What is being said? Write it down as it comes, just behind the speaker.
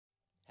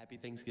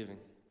Happy Thanksgiving.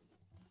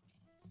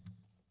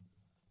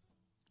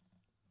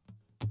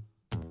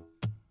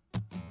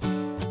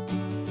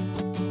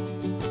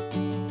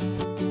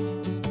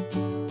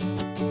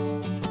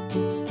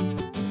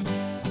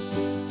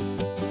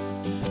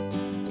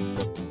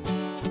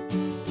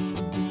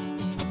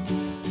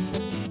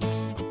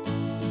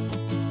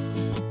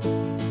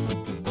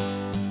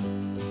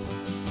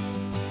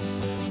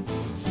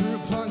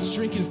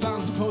 Drinking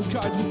fountains,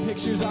 postcards with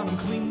pictures on them,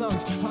 clean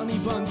lungs, honey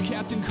buns,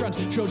 Captain Crunch,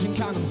 Trojan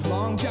condoms,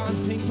 long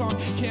johns, ping pong,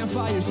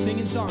 campfires,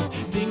 singing songs,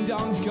 ding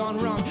dongs gone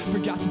wrong,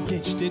 forgot to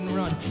ditch, didn't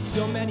run.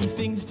 So many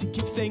things to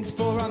give thanks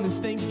for on this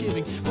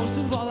Thanksgiving. Most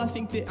of all, I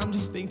think that I'm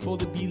just thankful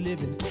to be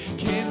living.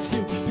 Canned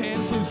soup,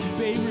 pan flutes,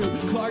 Beirut,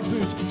 Clark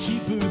boots,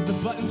 cheap booze, the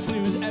button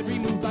snooze, every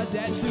move by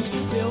dad suit,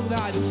 Bill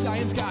Nye, the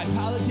science guy,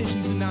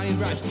 politicians denying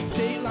bribes,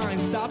 state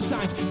lines, stop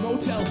signs,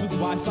 motels with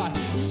Wi-Fi.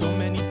 So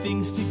many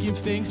things to give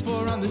thanks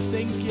for on this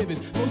Thanksgiving.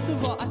 Most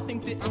of all, I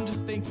think that I'm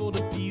just thankful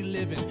to be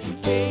living.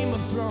 Game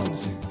of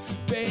Thrones,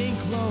 bank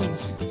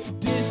loans,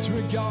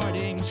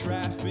 disregarding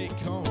traffic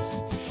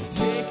cones,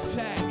 Tic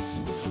Tacs,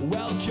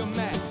 welcome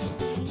mats,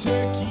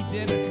 turkey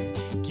dinner,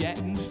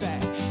 getting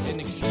fat, an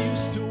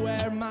excuse to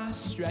wear my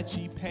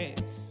stretchy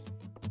pants.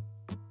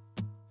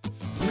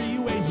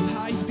 Freeways with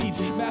high speeds,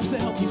 maps that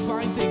help you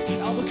find things,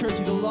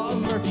 Albuquerque, the law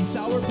of Murphy,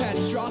 Sour Patch,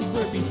 straw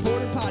slurpees,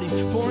 porta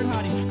potties, foreign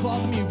hotties,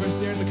 Claude Mew versus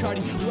Darren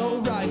McCarty, low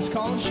rides,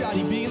 Colin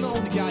Shoddy, being the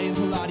only guy in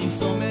Pilates.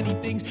 So many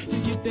things to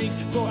give thanks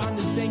for on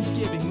this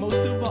Thanksgiving.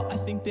 Most of all, I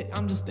think that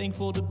I'm just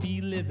thankful to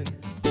be living.